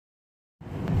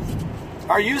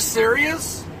Are you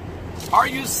serious? Are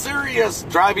you serious?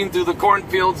 Driving through the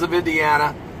cornfields of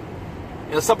Indiana.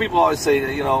 You know, some people always say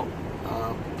that, you know,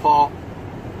 Paul,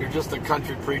 you're just a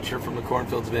country preacher from the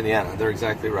cornfields of Indiana. They're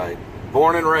exactly right.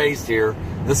 Born and raised here.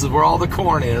 This is where all the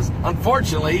corn is.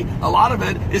 Unfortunately, a lot of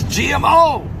it is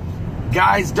GMO.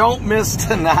 Guys, don't miss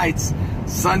tonight's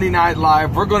Sunday Night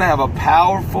Live. We're going to have a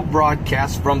powerful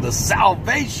broadcast from the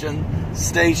Salvation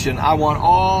Station. I want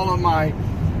all of my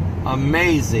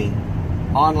amazing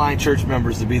online church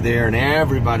members to be there and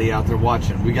everybody out there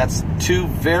watching. We got two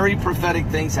very prophetic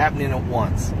things happening at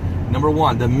once. Number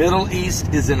one, the Middle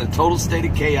East is in a total state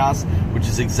of chaos, which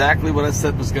is exactly what I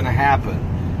said was going to happen.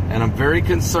 And I'm very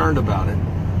concerned about it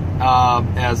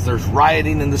as there's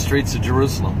rioting in the streets of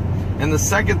Jerusalem. And the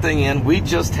second thing we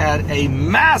just had a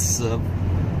massive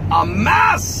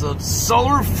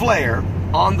solar flare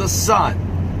on the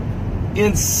sun.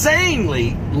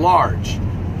 Insanely large.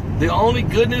 The only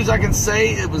good news I can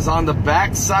say, it was on the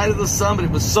back side of the sun, but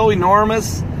it was so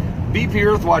enormous. BP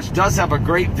Earthwatch does have a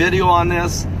great video on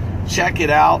this. Check it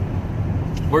out.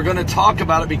 We're going to talk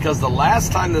about it because the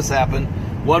last time this happened,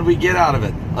 what did we get out of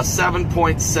it? A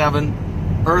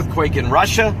 7.7 earthquake in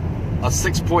Russia, a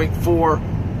 6.4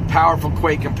 powerful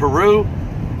quake in Peru,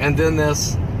 and then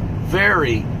this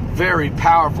very, very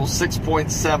powerful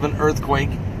 6.7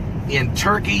 earthquake in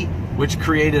Turkey, which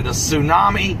created a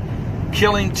tsunami,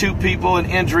 killing 2 people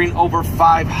and injuring over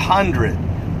 500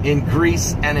 in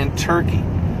Greece and in Turkey.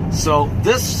 So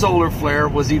this solar flare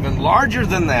was even larger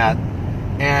than that,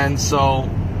 and so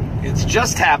it's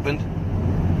just happened.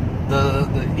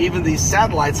 Even these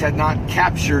satellites had not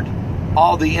captured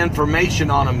all the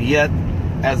information on them yet,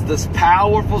 as this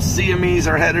powerful CMEs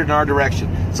are headed in our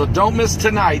direction. So don't miss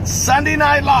tonight, Sunday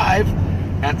Night Live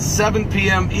at 7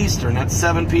 p.m. Eastern. That's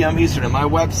 7 p.m. Eastern at my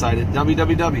website at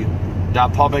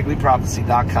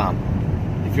www.paulbegleyprophecy.com.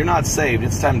 If you're not saved,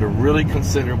 it's time to really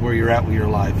consider where you're at with your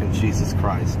life in Jesus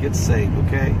Christ. Get saved,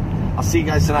 okay? I'll see you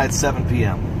guys tonight at 7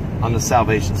 p.m. on the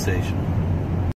Salvation Station.